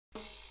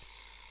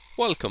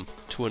Welcome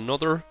to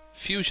another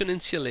Fusion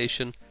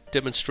Insulation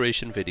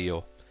demonstration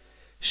video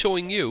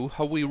showing you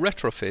how we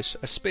retrofit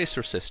a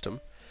spacer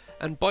system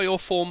and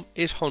Biofoam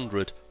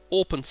 800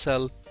 open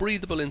cell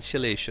breathable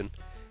insulation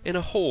in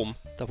a home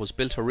that was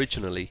built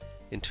originally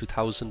in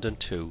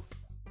 2002.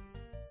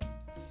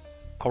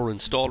 Our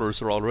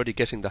installers are already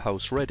getting the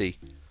house ready.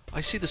 I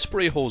see the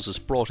spray hoses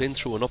brought in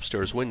through an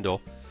upstairs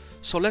window,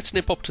 so let's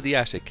nip up to the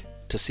attic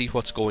to see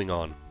what's going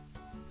on.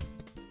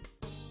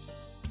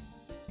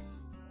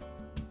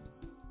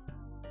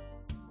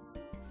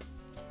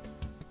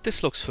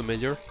 This looks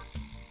familiar.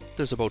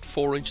 There's about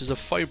 4 inches of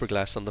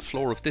fiberglass on the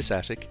floor of this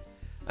attic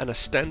and a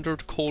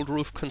standard cold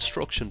roof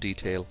construction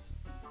detail.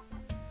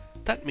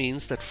 That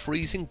means that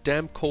freezing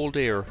damp cold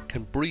air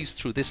can breeze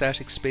through this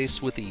attic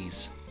space with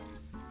ease.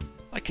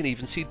 I can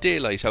even see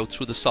daylight out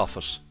through the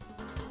soffit.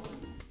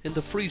 In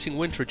the freezing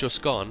winter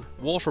just gone,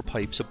 water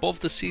pipes above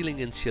the ceiling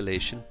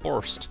insulation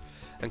burst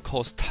and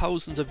caused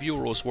thousands of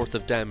euros worth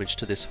of damage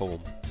to this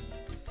home.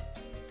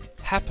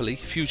 Happily,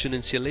 Fusion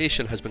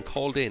Insulation has been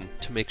called in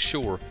to make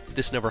sure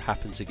this never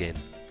happens again.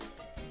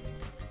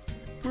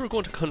 We're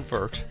going to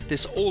convert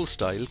this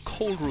old-style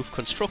cold roof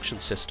construction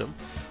system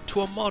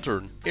to a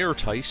modern,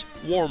 airtight,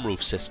 warm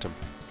roof system.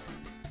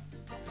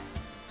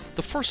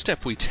 The first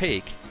step we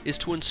take is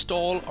to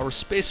install our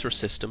spacer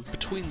system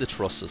between the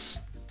trusses.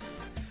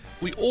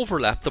 We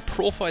overlap the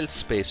profile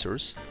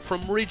spacers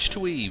from ridge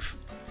to eave,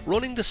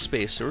 running the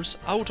spacers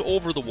out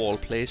over the wall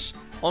plate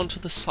onto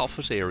the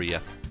soffit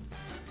area.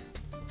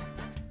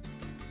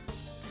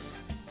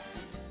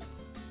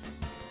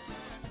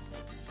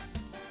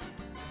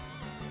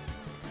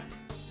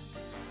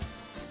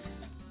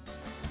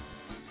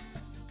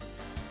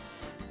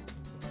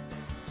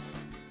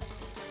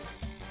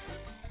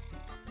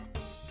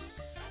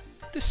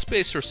 This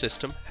spacer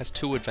system has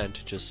two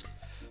advantages.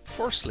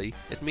 Firstly,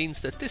 it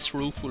means that this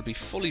roof will be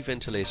fully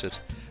ventilated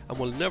and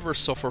will never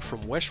suffer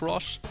from wet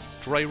rot,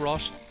 dry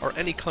rot or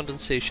any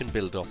condensation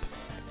build-up.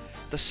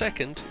 The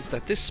second is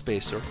that this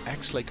spacer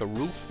acts like a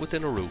roof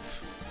within a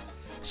roof.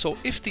 So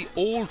if the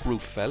old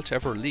roof felt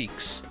ever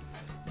leaks,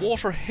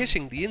 water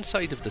hitting the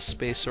inside of the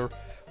spacer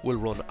will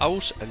run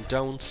out and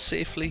down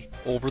safely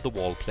over the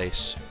wall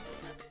plate.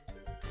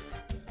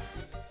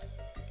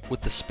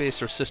 With the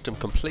spacer system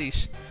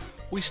complete,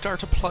 we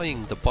start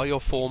applying the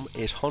Biofoam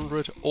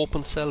 800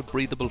 open cell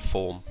breathable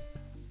foam.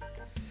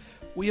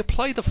 We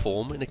apply the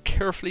foam in a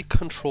carefully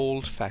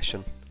controlled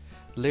fashion.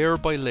 Layer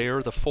by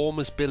layer the foam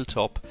is built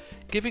up,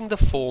 giving the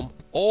foam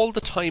all the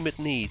time it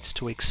needs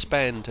to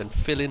expand and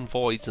fill in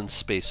voids and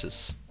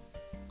spaces.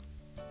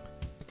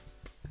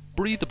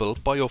 Breathable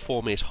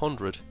Biofoam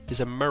 800 is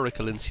a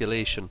miracle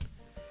insulation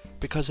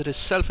because it is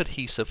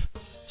self-adhesive,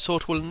 so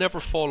it will never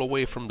fall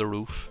away from the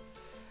roof,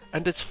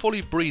 and it's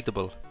fully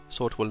breathable,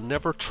 so it will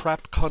never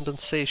trap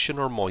condensation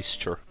or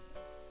moisture.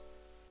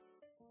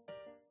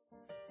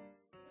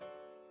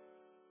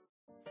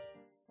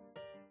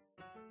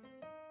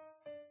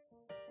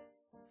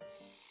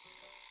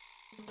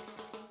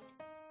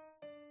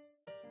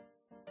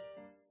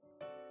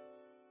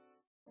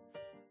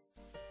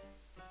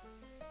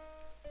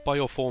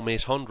 Biofoam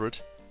 800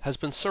 has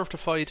been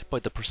certified by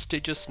the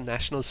prestigious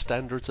National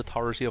Standards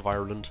Authority of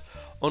Ireland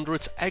under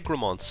its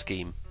Agreement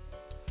scheme.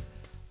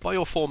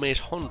 Biofoam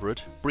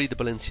 800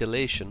 breathable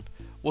insulation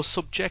was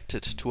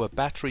subjected to a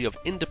battery of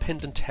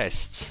independent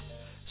tests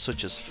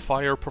such as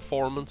fire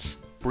performance,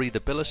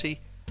 breathability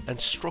and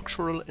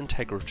structural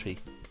integrity.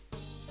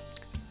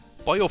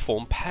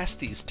 Biofoam passed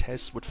these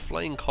tests with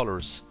flying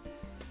colours,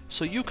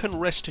 so you can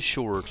rest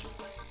assured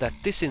that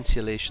this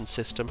insulation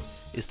system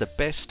is the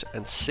best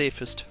and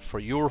safest for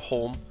your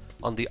home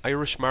on the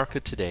Irish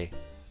market today.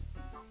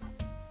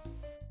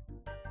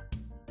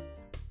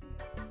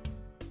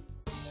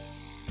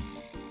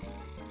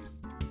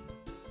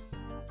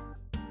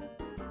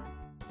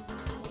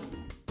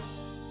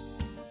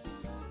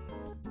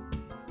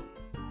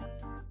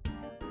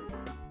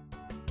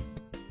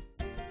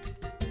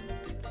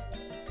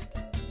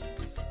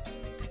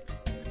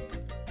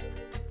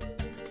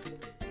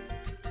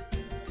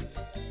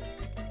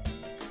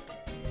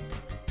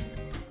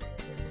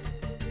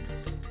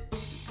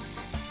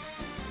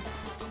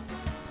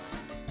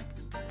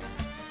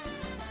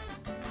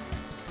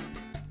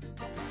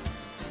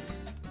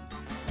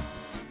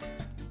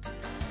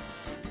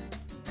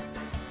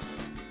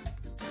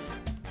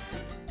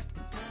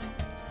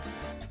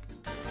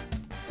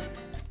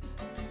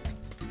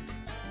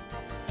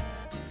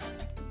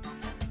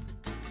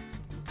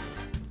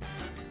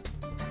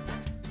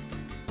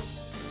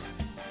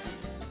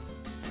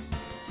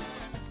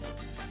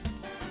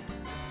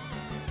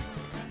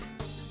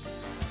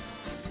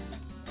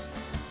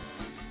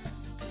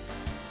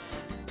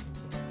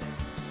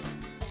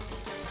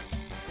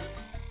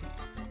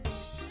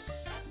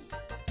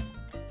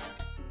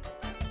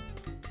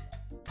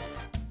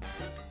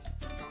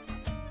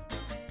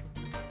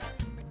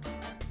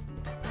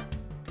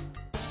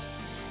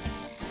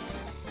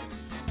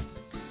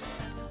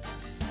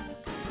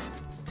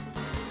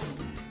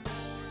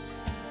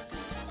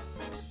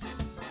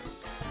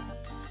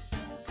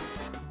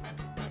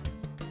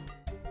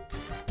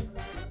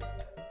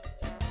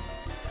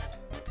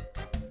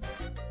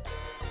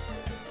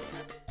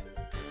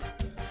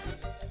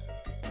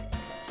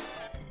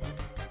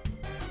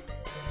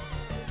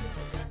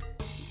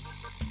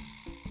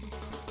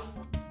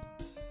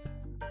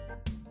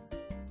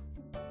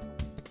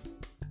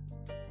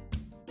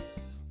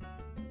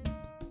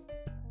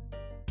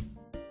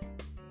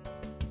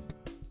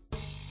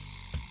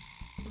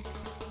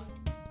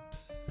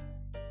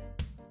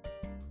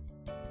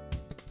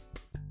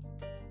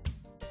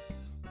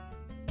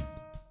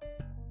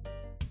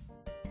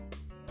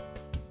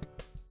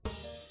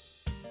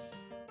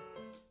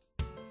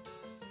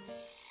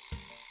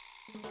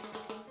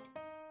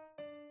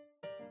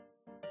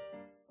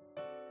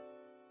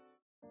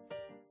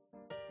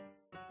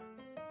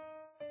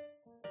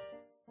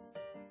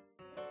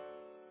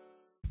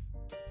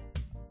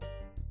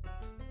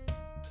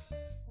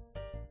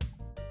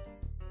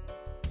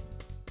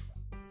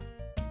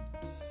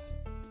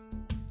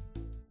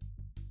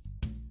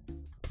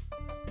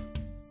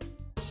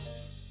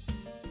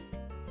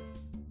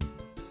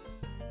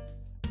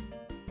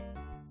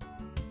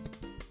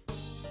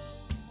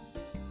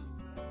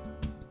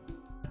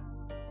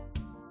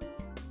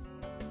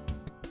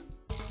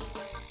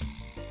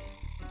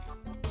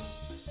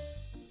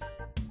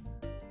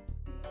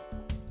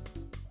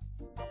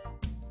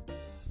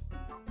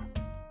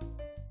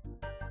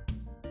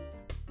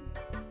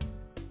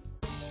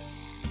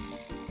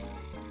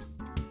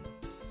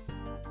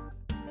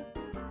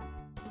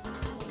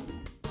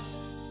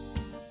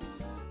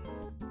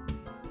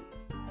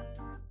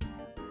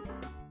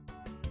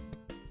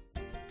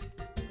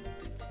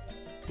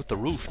 With the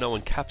roof now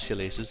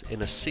encapsulated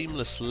in a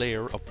seamless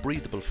layer of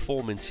breathable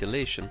foam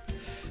insulation,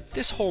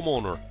 this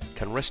homeowner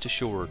can rest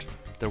assured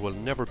there will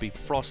never be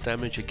frost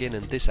damage again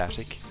in this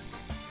attic.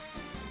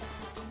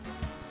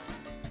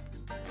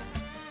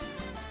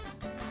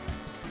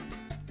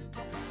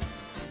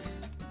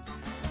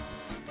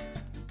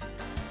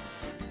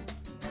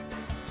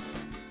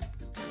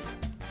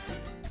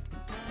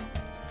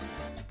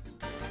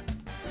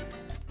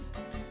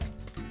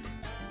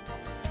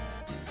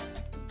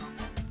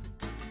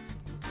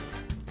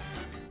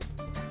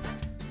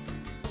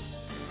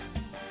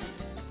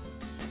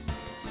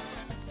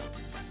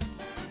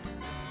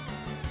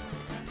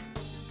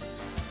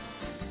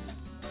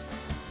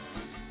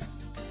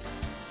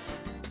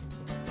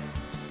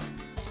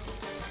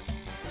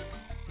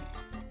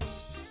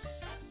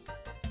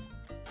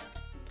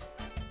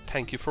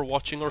 Thank you for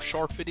watching our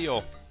short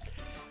video.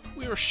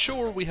 We are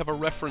sure we have a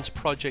reference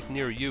project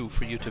near you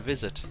for you to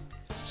visit,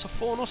 so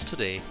phone us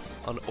today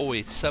on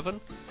 087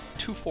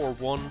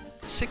 241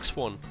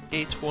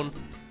 6181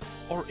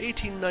 or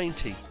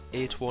 1890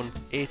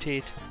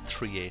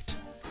 818838.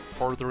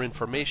 Further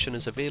information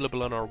is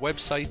available on our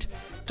website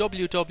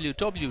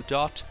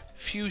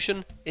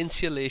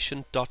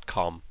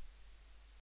www.fusioninsulation.com.